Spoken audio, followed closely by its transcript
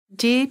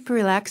Deep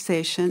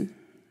relaxation,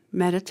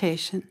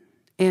 meditation,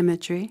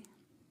 imagery.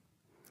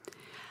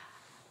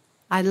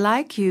 I'd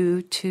like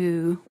you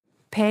to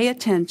pay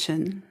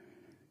attention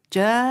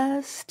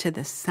just to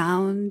the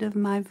sound of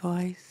my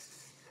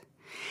voice.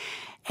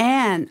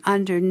 And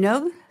under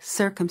no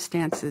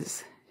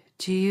circumstances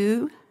do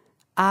you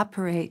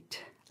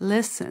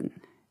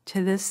listen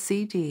to this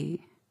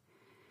CD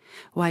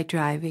while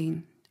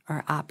driving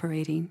or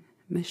operating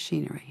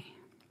machinery.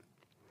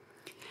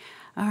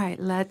 All right,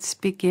 let's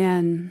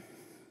begin.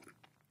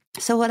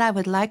 So what I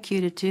would like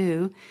you to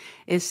do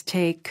is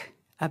take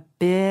a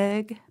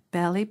big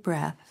belly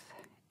breath.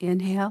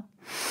 Inhale,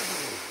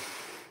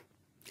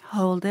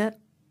 hold it,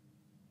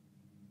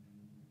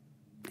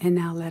 and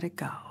now let it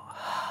go.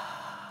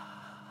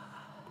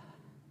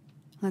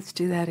 Let's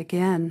do that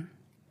again.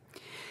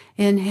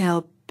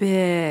 Inhale,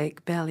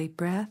 big belly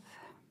breath.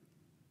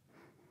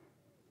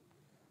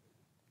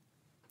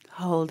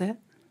 Hold it.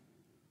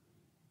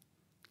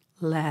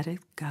 Let it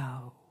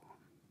go.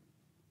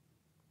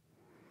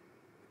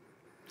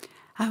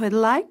 I would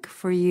like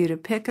for you to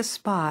pick a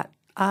spot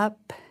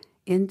up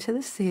into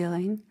the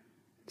ceiling,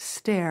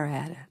 stare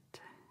at it,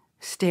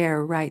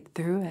 stare right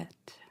through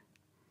it,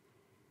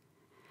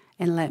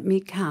 and let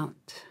me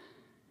count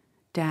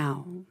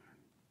down.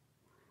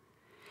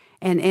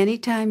 And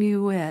anytime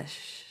you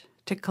wish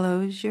to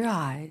close your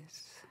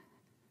eyes,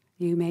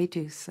 you may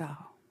do so.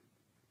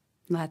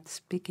 Let's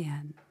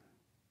begin.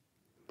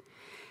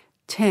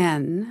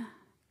 10,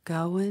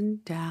 going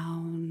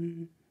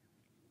down.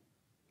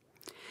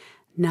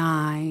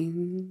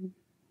 9,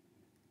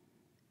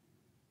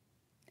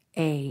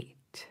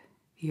 8,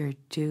 you're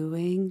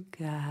doing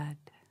good.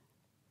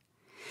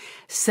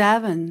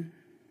 7,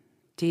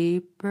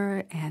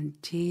 deeper and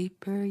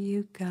deeper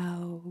you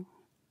go.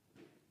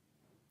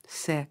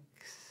 6,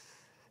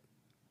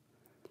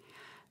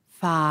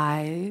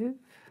 5,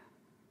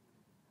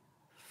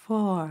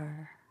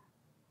 4,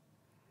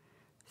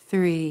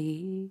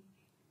 3,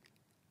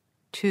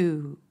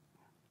 2,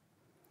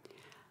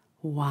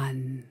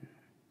 1.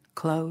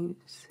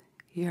 Close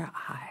your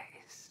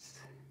eyes.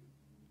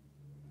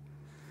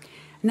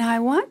 Now I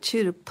want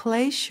you to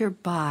place your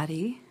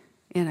body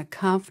in a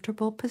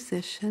comfortable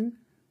position,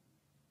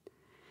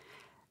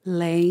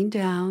 laying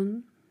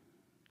down,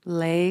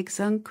 legs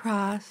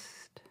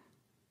uncrossed,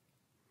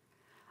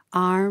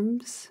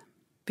 arms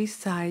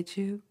beside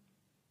you,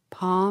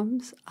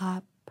 palms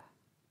up.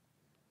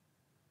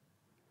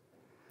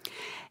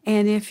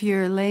 And if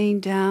you're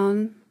laying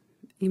down,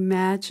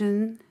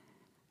 imagine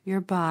your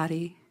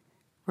body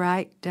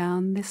right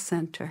down the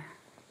center.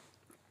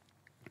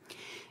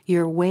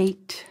 Your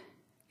weight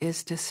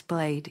is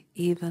displayed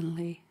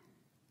evenly.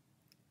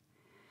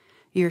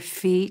 Your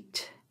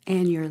feet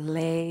and your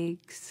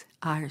legs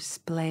are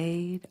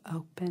splayed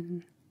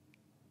open.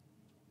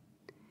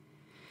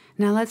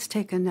 Now let's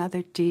take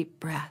another deep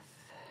breath.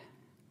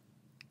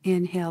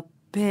 Inhale,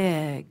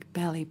 big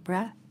belly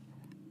breath.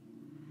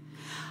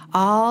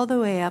 All the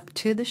way up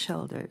to the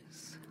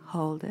shoulders.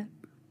 Hold it.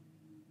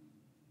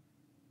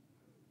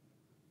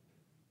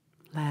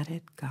 Let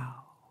it go.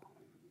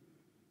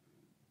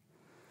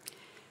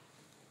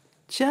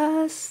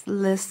 Just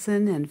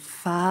listen and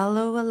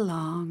follow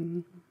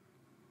along.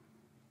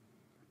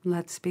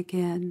 Let's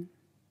begin.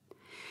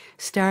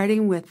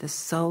 Starting with the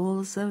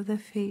soles of the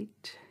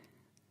feet,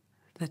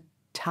 the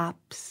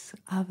tops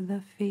of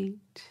the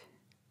feet,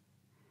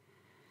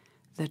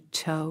 the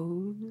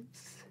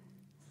toes,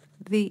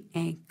 the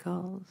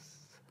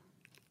ankles.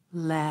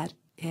 Let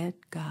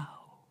it go.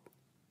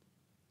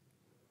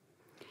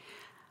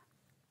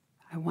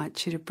 I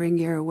want you to bring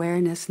your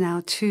awareness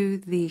now to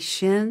the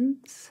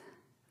shins,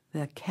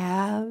 the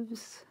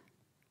calves,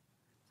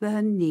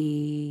 the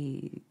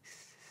knees.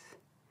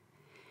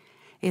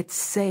 It's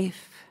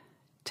safe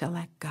to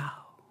let go.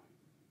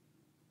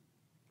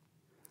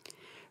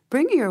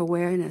 Bring your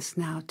awareness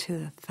now to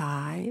the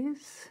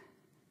thighs,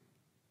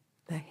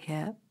 the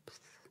hips,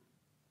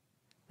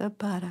 the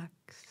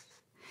buttocks.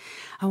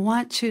 I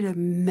want you to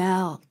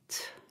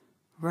melt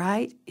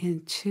right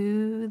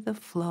into the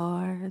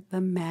floor, the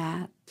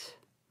mat,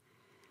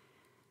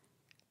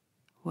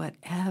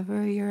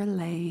 whatever you're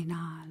laying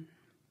on.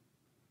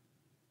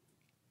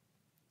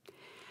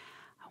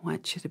 I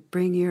want you to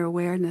bring your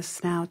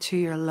awareness now to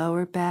your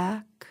lower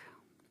back,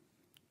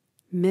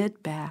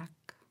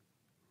 mid-back,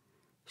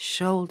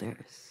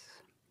 shoulders,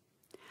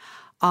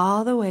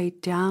 all the way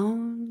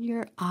down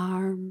your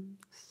arms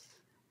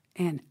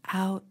and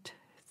out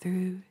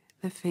through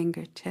the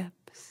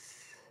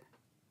fingertips.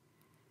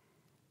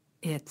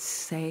 It's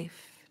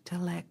safe to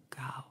let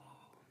go.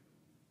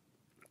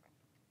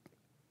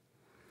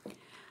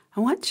 I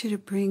want you to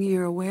bring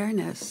your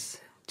awareness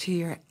to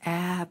your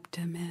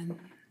abdomen,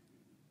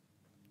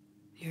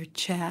 your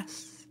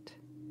chest,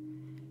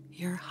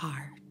 your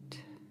heart.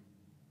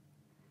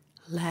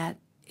 Let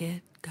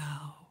it go.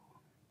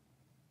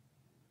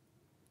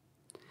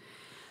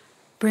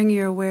 Bring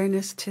your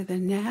awareness to the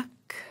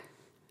neck,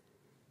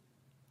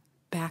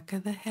 back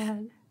of the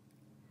head,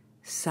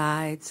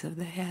 sides of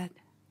the head,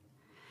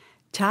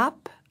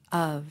 top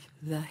of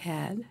the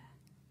head,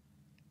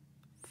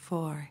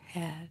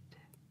 forehead.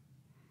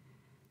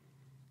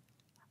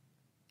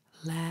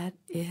 Let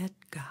it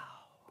go.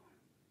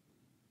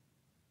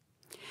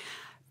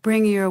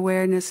 Bring your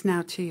awareness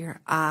now to your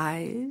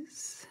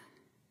eyes,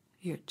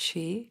 your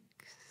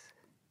cheeks,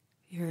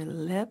 your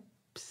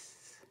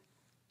lips,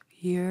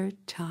 your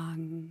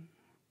tongue.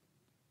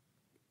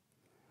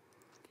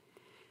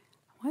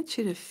 I want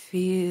you to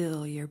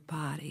feel your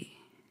body.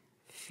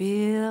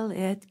 Feel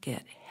it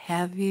get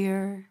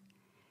heavier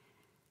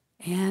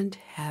and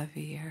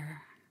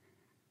heavier.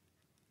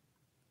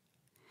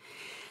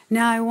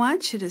 Now I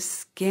want you to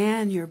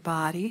scan your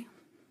body.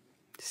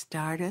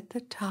 Start at the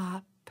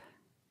top.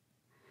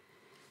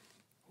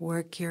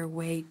 Work your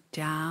way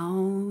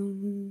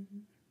down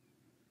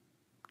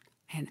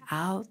and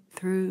out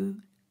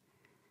through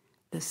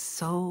the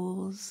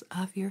soles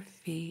of your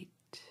feet.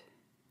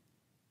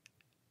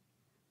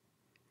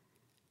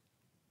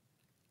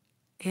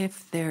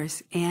 If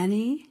there's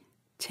any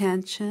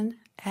tension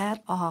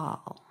at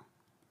all,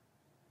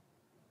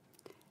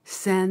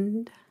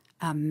 send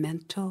a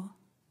mental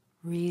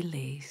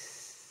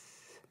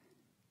release.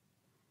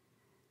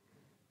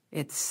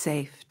 It's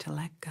safe to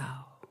let go.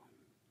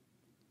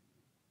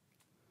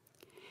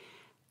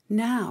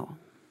 Now,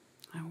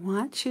 I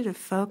want you to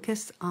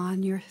focus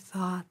on your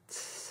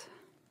thoughts.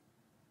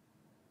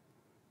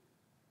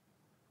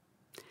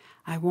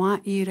 I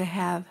want you to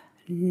have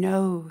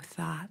no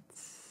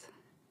thoughts.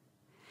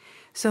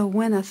 So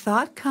when a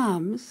thought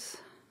comes,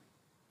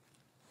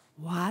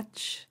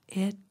 watch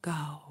it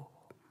go.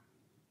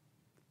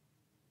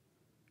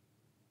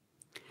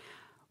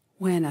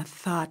 When a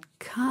thought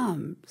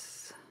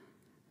comes,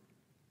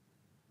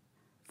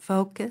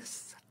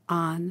 focus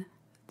on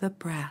the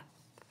breath.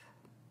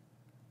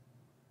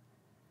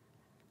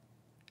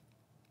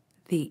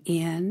 The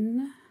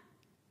in,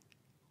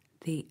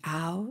 the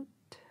out.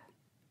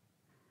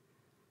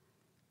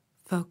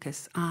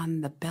 Focus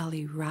on the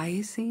belly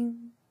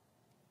rising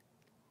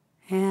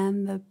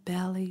and the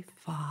belly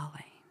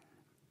falling.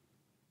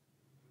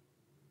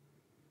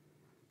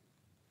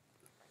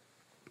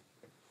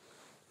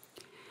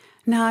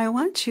 Now I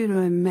want you to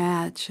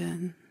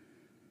imagine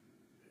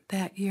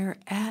that you're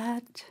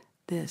at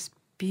this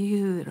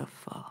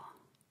beautiful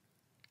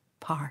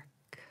park.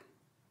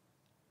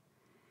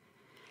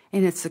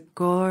 And it's a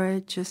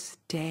gorgeous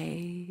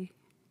day.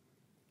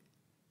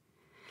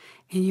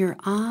 And you're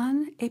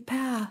on a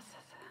path.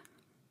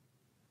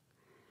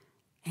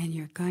 And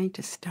you're going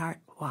to start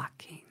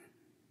walking.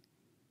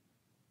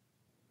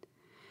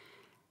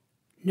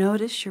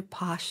 Notice your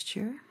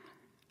posture.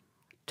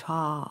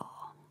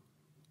 Tall.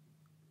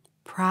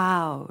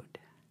 Proud.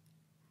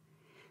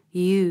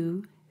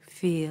 You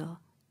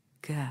feel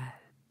good.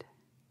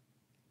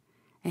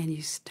 And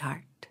you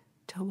start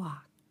to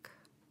walk.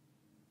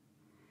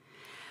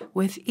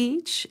 With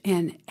each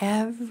and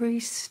every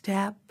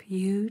step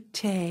you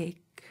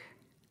take,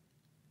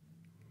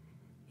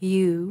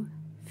 you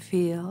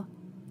feel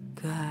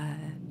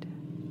good.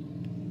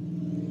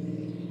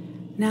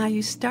 Now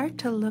you start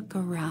to look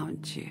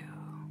around you.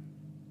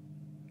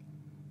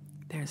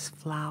 There's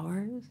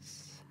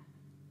flowers,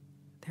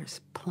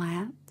 there's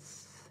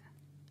plants.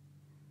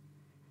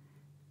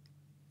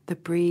 The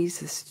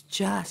breeze is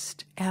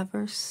just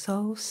ever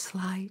so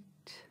slight.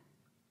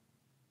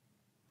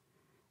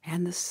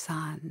 And the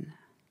sun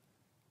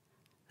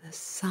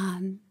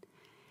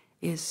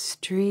is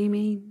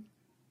streaming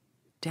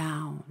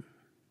down.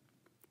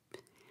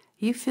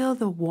 You feel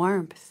the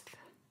warmth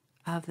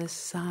of the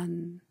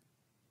sun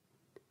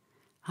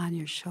on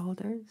your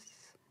shoulders,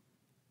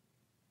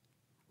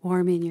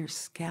 warming your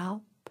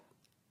scalp.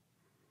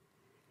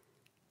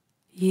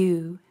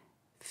 You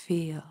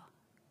feel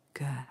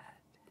good.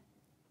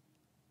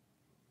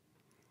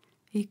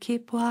 You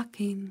keep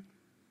walking.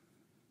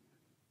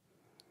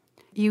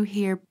 You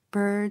hear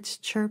birds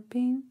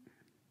chirping.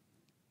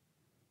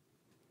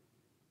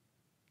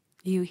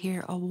 You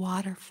hear a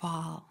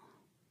waterfall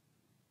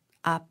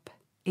up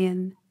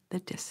in the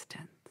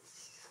distance.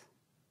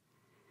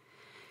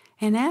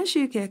 And as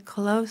you get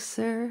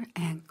closer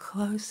and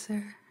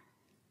closer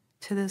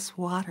to this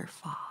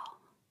waterfall,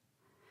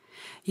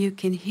 you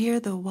can hear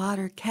the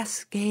water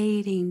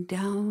cascading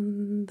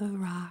down the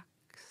rocks.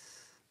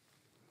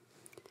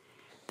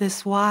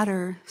 This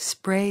water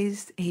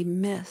sprays a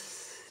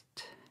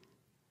mist,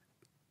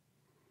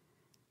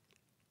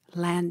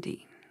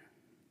 landing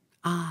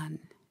on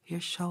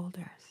your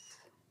shoulders,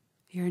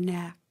 your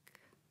neck,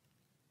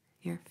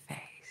 your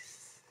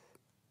face.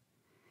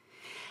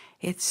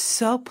 It's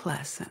so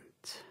pleasant.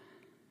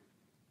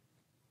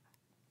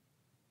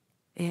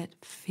 It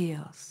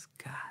feels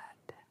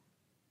good.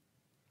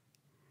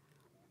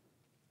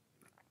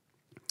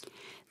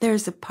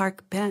 There's a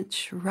park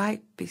bench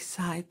right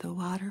beside the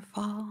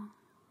waterfall,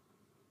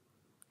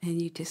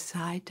 and you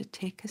decide to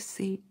take a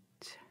seat.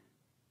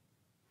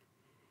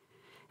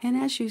 And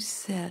as you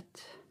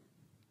sit,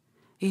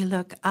 you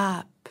look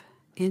up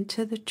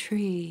into the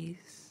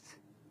trees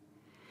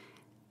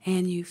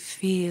and you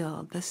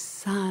feel the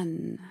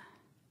sun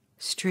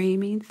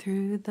streaming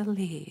through the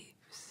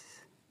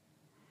leaves,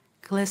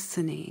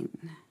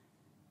 glistening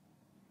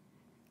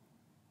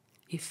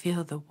You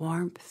feel the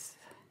warmth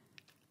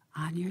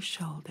on your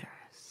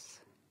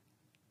shoulders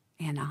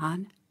and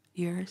on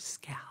your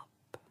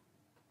scalp.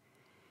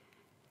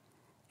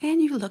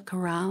 And you look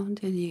around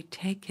and you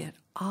take it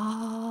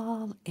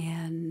all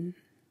in.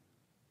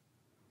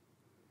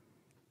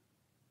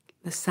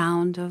 The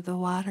sound of the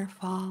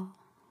waterfall,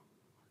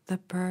 the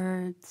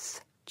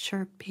birds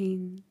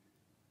chirping,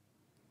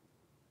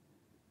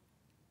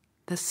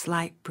 the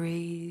slight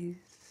breeze,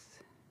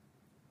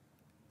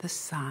 the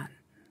sun.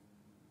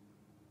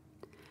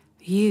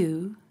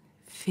 You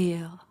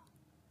feel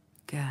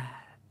good.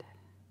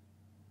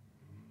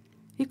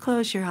 You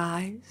close your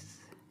eyes.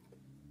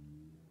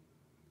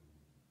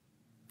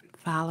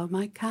 Follow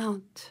my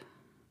count.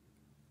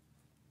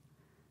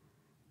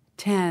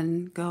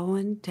 10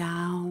 going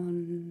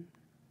down.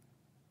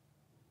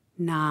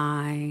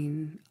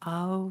 9,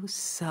 oh,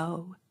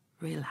 so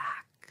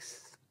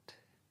relaxed.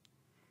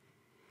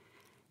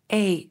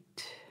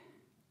 8,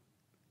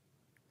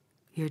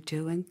 you're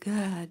doing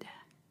good.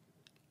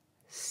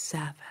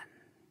 7,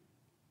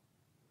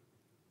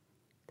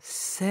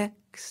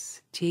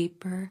 6,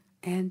 deeper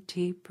and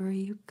deeper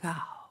you go.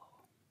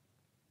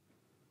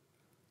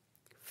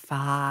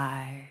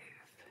 5,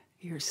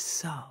 you're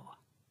so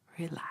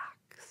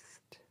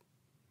relaxed.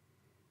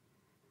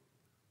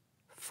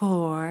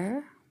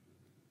 4,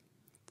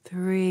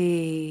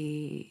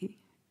 3,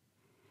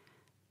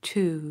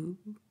 2,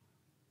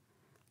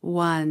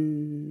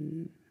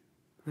 1,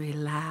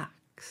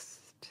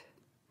 relaxed.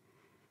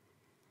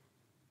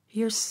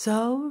 You're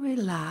so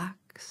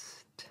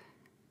relaxed.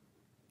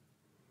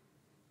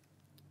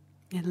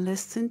 And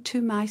listen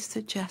to my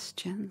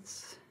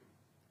suggestions.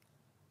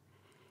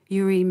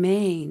 You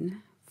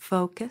remain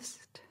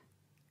focused,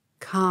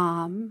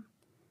 calm,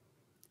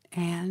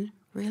 and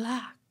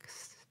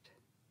relaxed.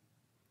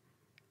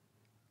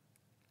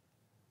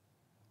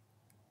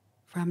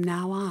 From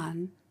now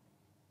on,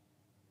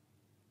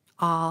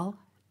 all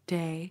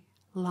day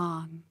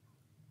long.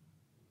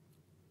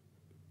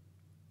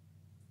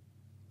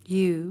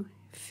 You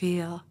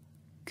feel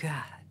good.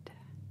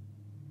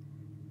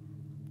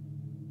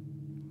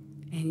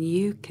 And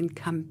you can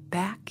come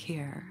back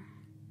here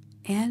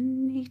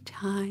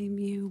anytime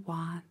you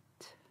want.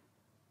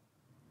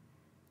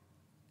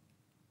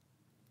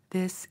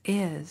 This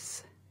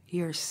is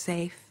your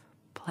safe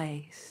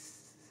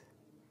place.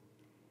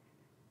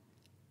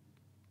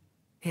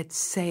 It's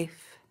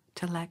safe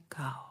to let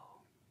go.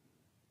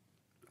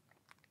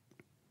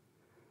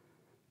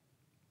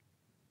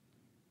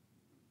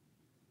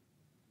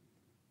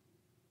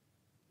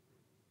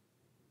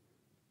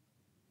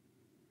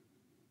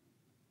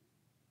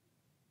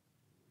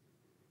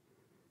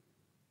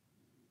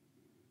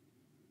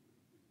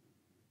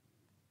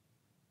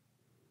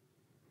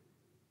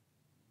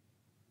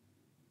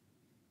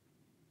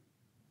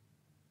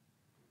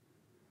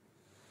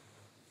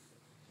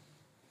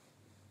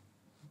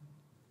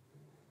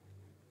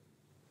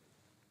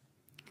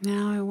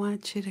 Now I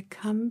want you to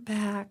come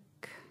back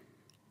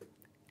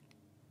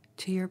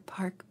to your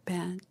park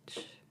bench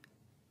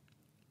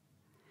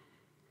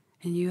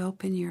and you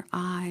open your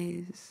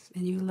eyes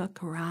and you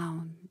look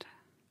around.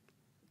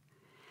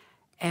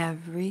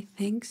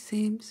 Everything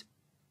seems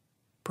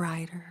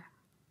brighter,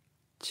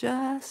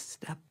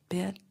 just a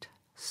bit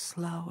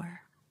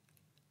slower.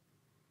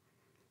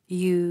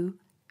 You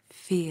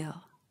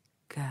feel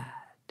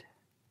good.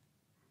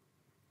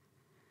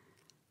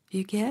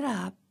 You get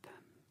up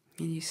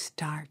and you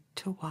start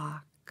to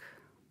walk.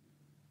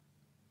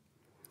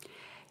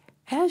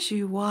 As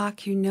you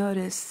walk, you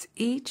notice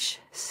each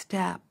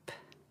step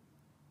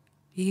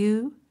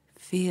you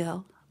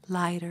feel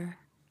lighter.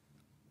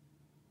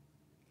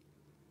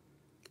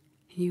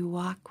 You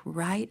walk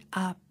right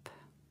up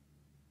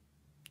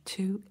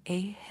to a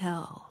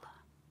hill.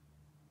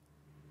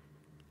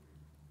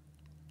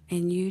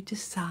 And you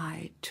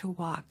decide to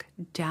walk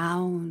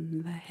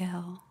down the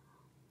hill.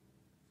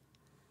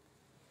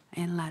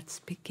 And let's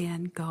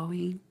begin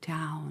going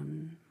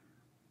down.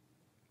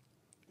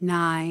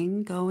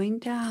 9 going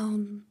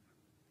down.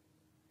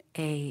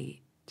 8.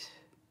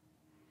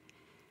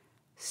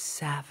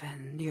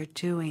 7. You're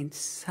doing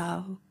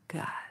so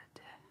good.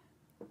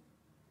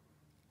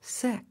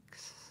 6.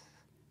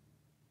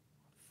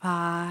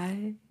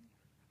 5.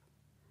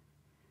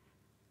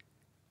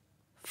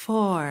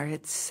 4.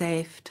 It's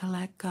safe to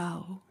let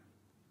go.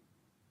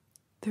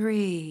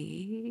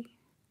 3.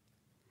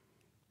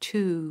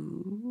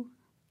 2.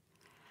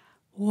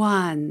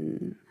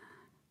 1.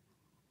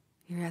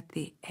 You're at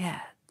the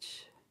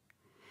edge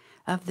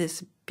of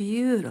this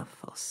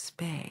beautiful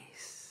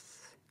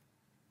space.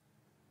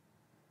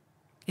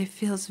 It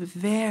feels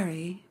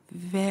very,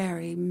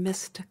 very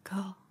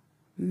mystical,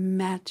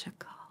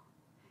 magical.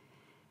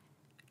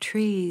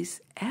 Trees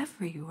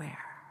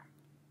everywhere.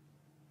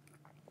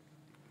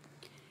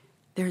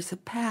 There's a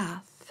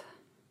path,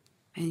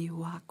 and you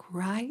walk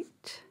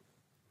right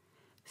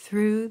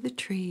through the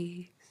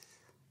trees.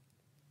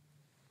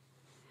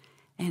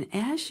 And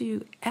as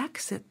you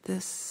exit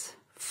this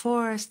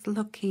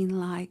forest-looking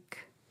like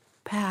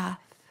path,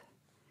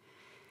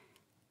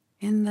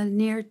 in the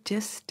near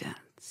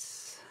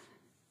distance,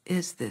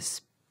 is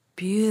this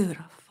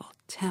beautiful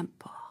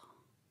temple.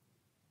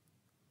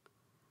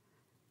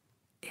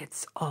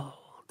 It's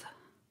old.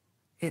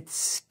 Its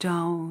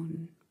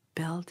stone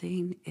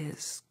building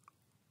is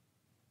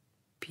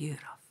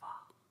beautiful.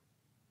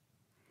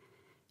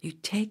 You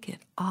take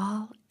it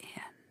all in.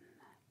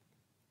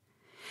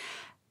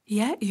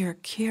 Yet you're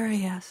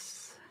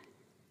curious.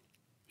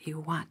 You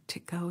want to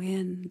go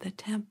in the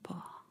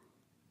temple.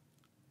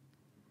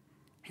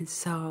 And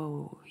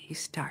so you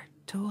start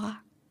to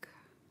walk.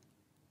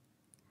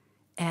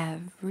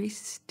 Every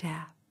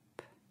step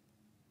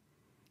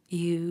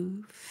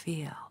you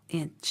feel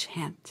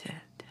enchanted.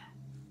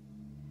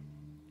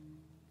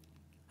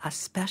 A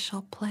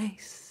special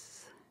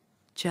place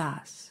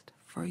just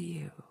for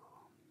you.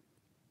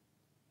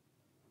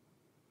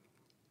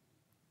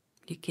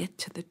 You get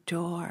to the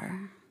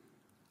door.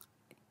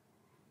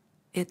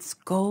 It's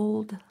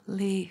gold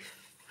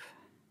leaf.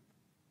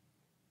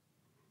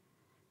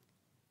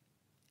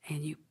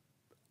 And you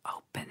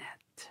open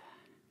it.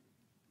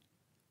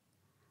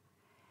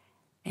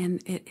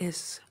 And it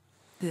is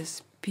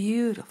this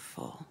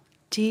beautiful,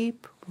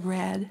 deep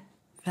red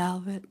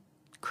velvet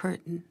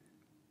curtain.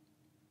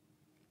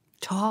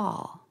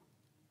 Tall.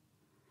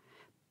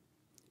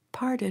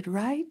 Parted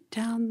right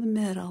down the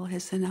middle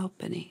is an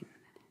opening.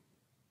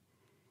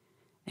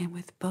 And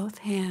with both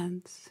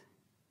hands,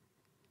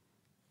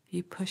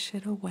 you push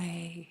it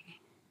away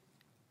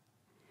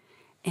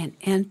and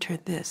enter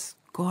this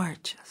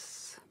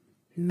gorgeous,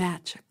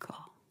 magical,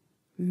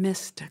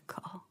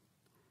 mystical,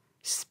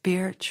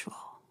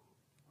 spiritual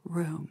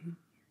room.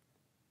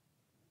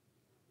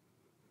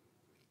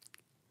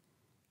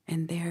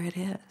 And there it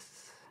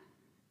is.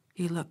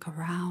 You look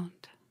around.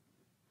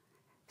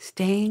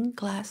 Stained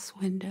glass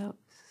windows.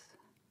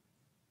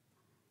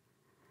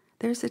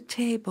 There's a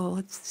table.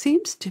 It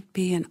seems to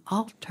be an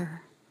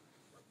altar.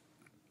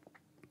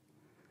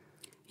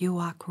 You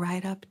walk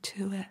right up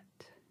to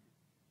it.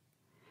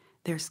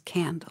 There's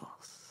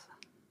candles.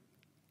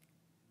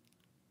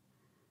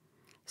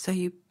 So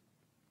you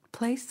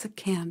place the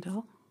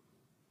candle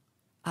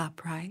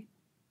upright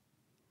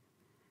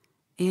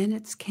in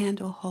its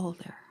candle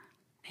holder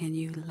and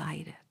you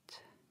light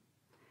it.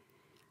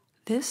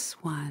 This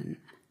one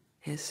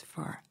is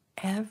for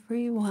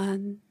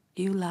everyone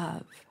you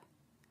love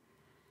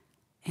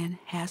and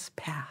has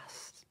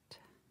passed.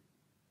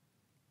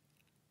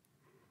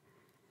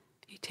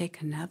 You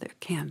take another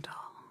candle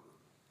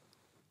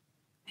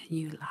and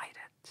you light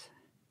it.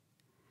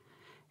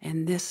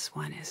 And this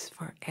one is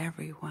for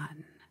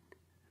everyone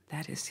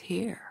that is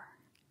here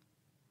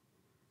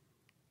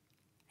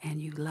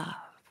and you love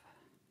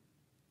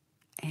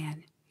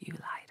and you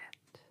light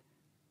it.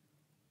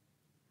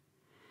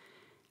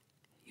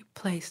 You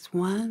place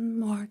one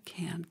more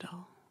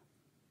candle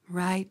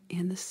right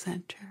in the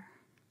center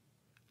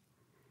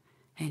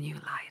and you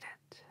light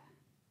it.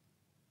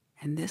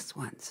 And this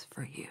one's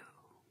for you.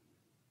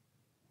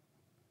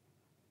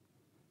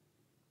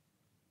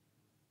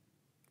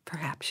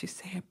 Perhaps you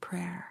say a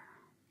prayer.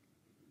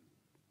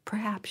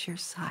 Perhaps you're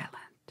silent.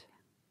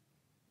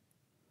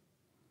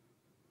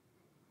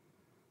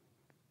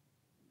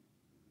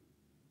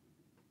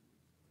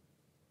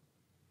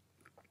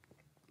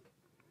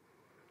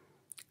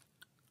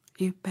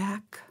 You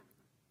back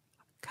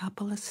a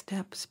couple of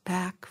steps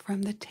back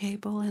from the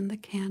table and the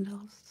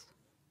candles.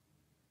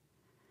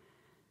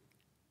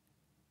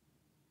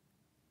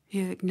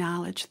 You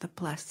acknowledge the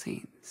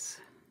blessings.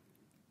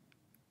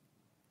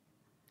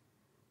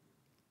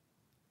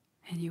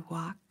 And you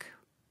walk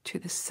to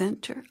the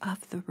center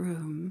of the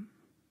room.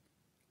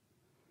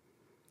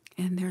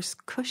 And there's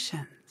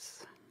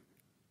cushions.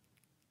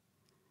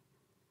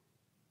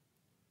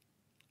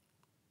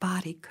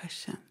 Body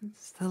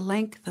cushions, the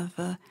length of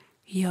a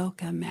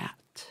yoga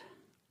mat.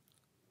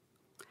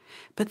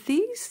 But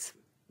these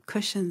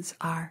cushions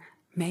are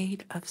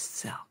made of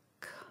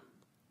silk.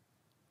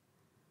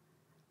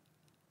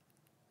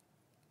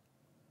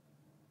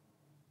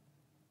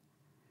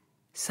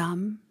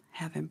 Some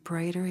have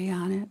embroidery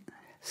on it,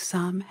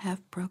 some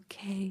have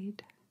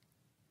brocade.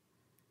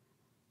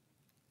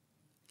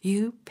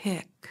 You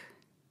pick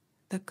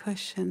the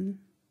cushion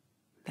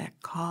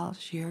that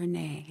calls your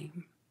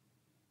name.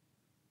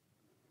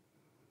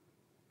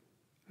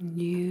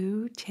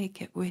 You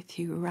take it with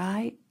you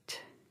right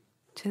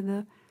to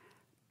the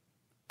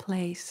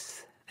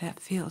place that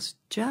feels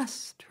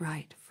just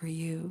right for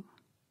you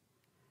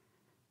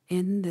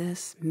in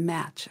this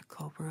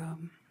magical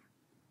room.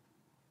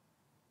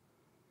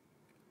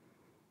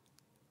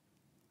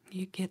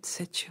 You get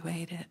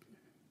situated.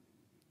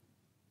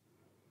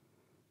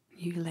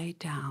 You lay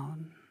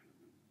down.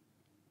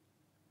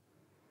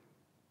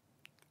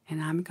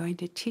 And I'm going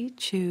to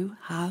teach you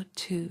how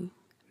to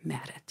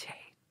meditate.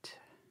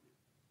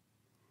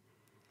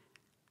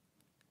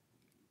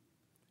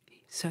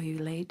 So you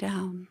lay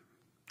down,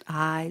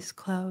 eyes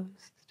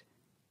closed,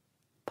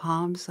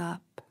 palms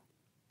up,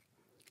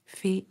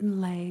 feet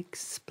and legs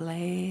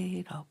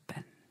splayed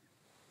open.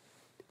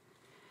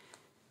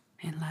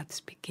 And let's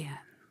begin.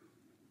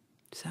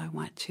 So I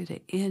want you to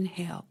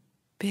inhale,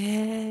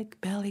 big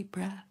belly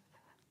breath.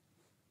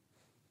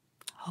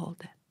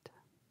 Hold it.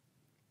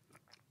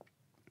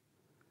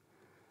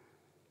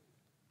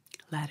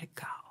 Let it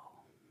go.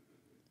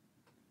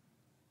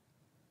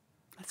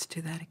 Let's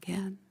do that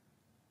again.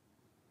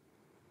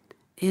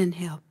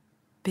 Inhale,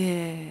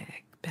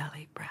 big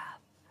belly breath.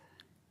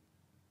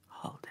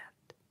 Hold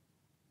it.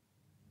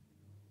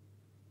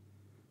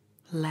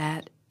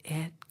 Let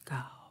it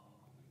go.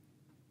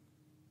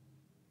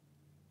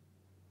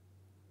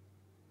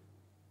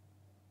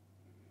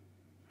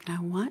 I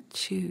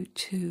want you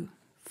to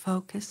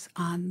focus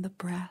on the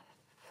breath.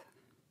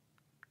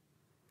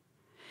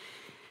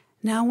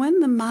 Now, when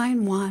the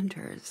mind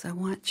wanders, I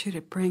want you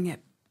to bring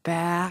it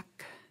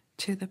back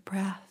to the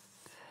breath.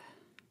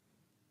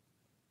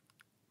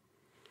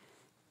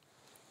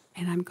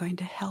 And I'm going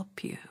to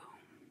help you.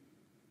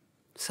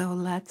 So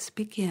let's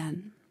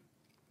begin.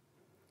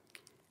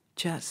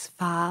 Just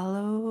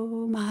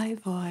follow my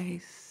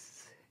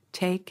voice.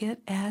 Take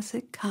it as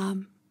it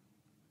comes.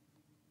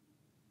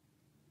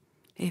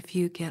 If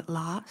you get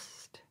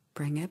lost,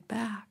 bring it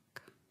back.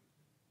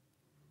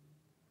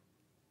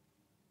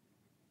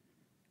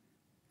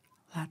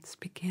 Let's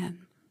begin.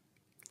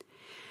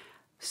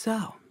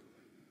 So,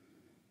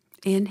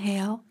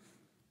 inhale.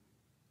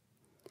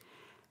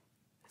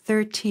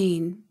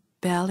 13,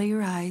 belly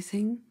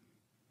rising.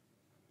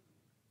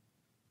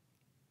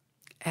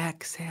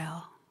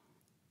 Exhale,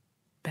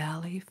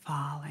 belly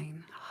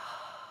falling.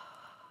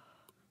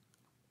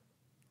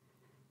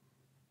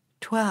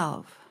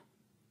 12,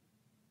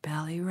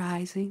 belly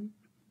rising.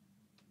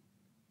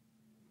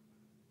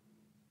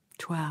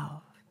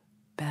 12,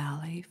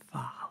 belly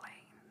falling.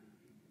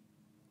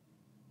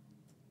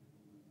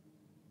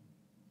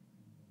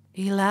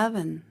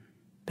 11,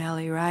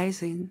 belly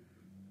rising.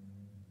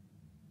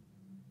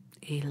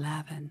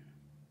 11,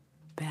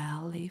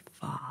 belly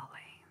falling.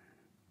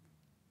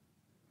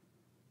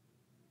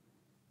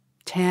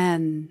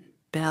 10,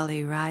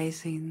 belly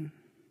rising.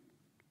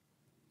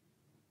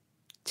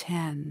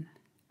 10,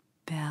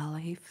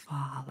 belly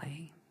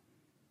falling.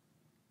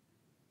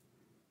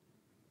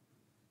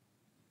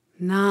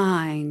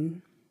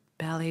 9,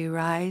 belly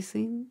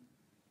rising.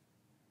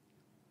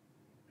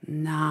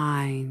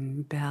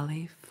 9,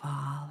 belly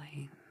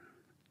falling.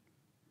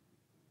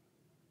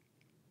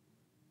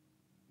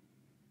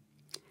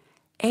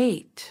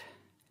 8,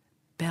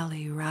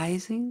 belly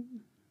rising.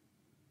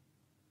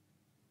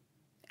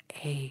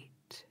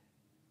 8,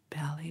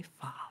 belly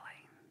falling.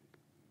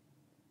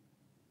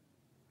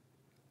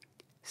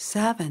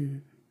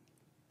 7,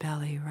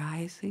 belly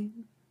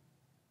rising.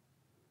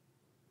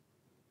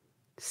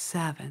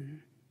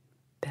 7,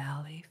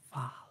 belly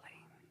falling.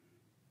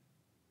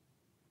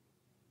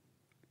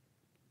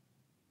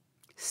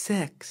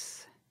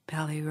 6,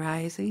 belly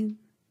rising.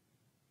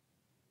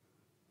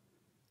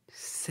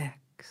 6,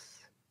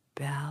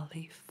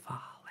 belly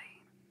falling.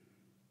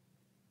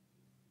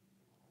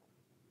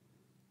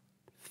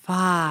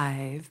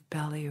 5,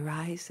 belly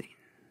rising.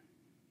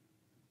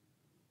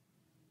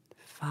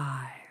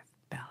 5,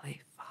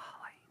 belly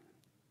falling.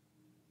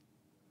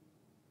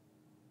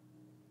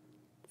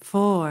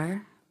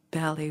 4,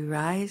 belly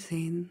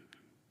rising.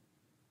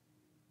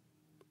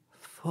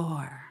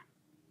 4,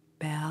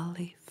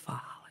 belly falling.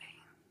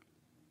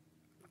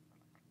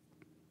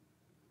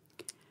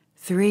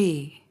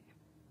 3,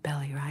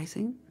 belly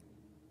rising.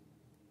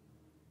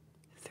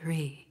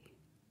 3,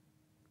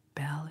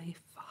 belly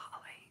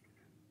falling.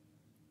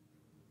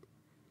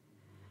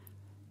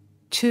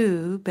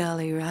 2,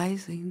 belly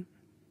rising.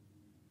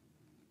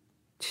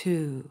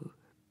 2,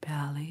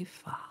 belly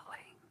falling.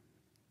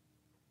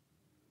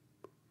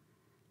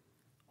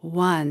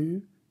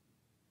 1,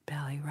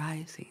 belly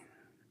rising.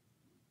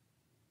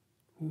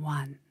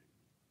 1,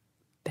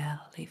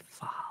 belly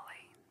falling.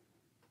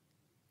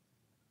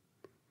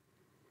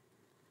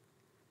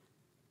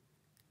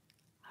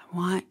 I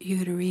want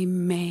you to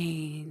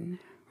remain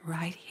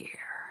right here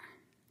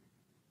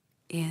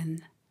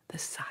in the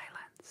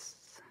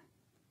silence.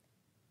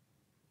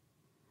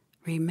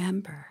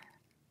 Remember,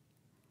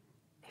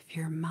 if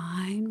your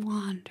mind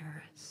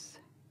wanders,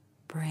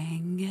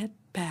 bring it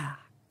back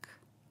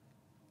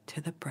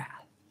to the breath.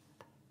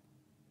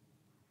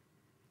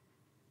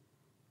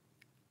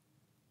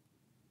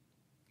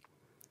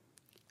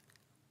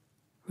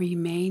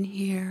 Remain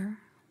here,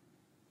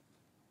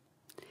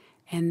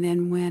 and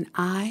then when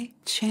I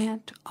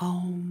chant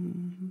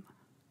Om,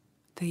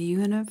 the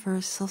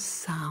universal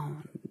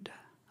sound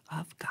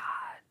of God,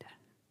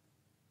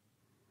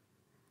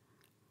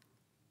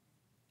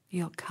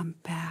 you'll come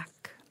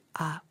back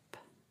up.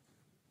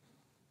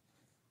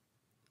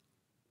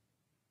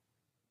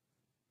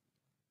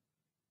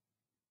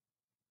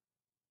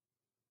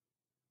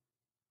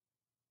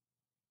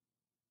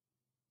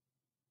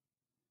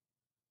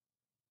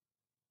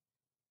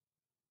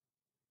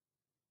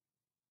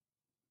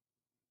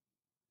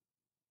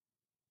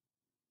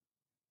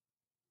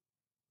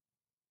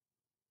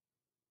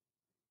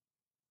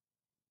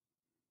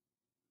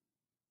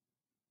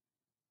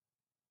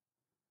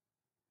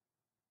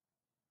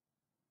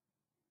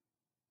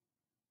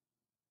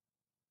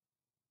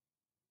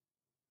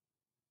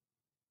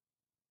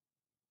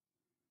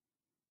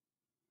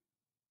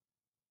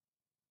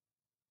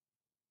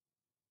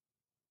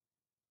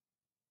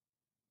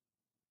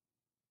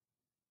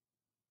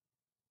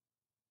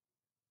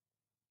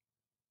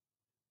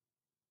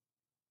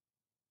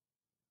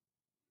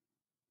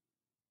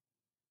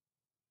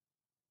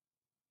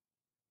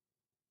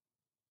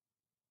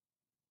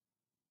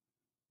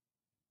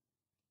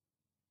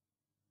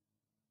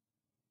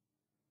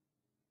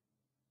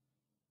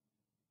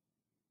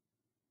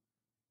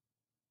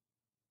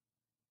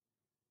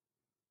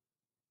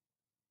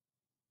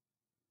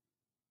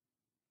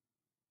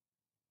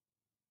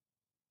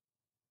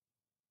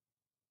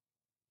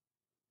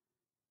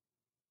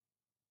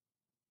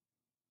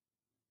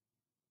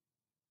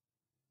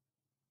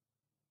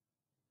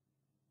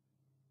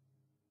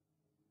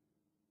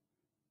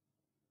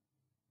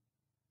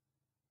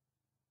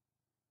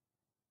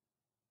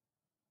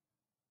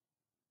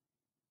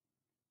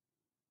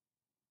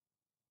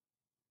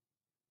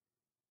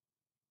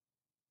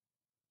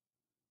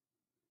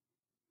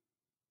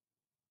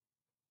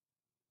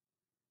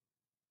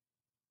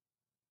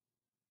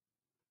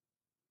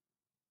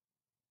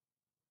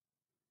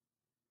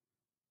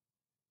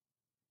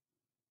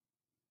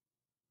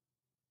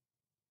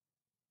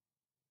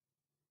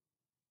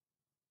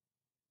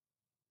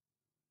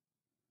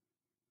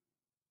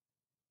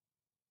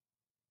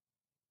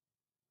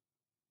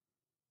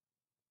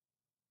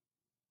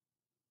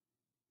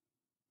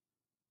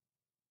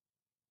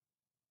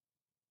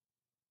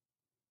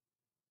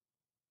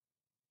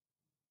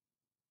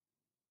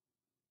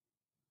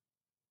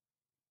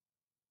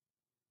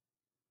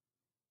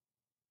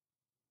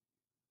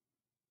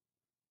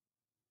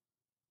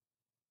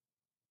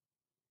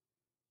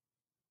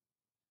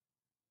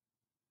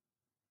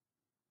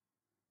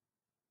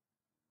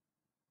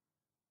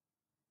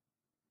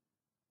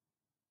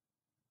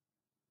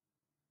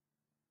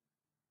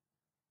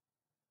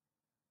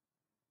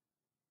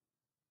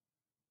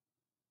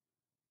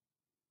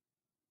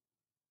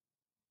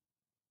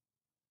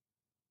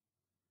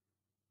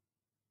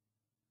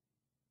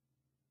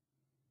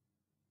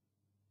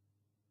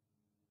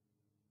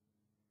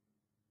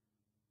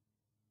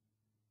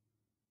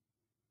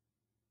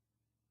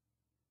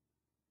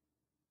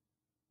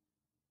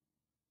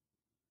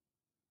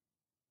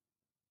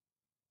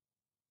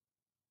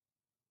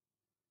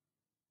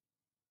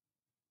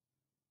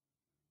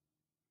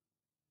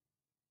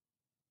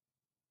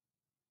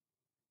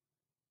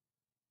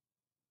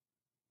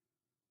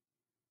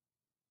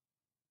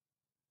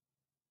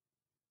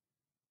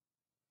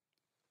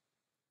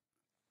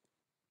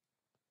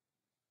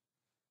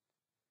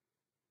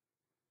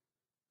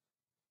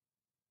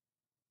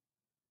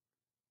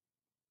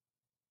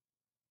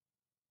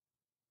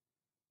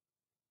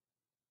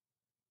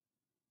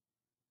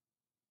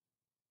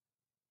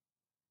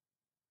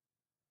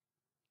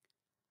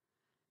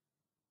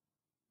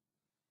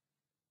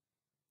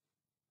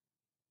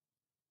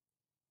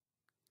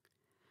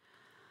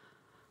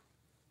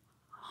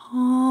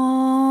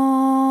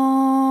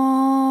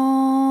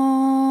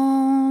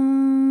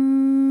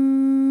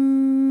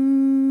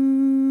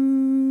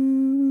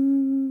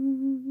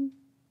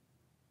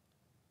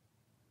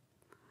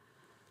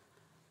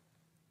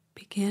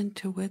 Begin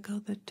to wiggle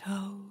the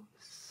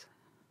toes,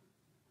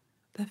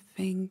 the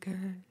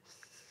fingers.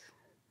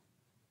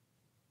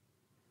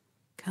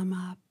 Come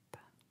up.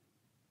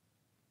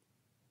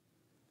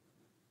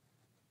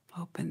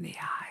 Open the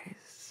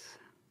eyes.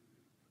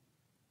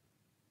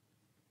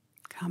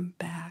 Come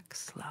back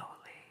slowly.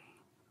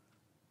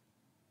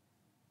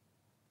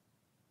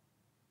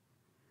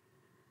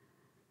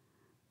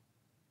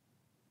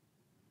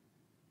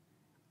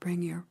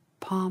 Bring your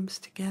palms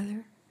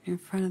together in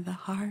front of the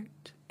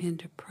heart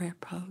into prayer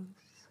pose.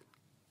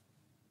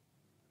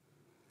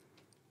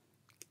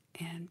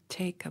 And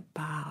take a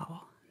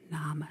bow.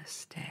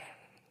 Namaste.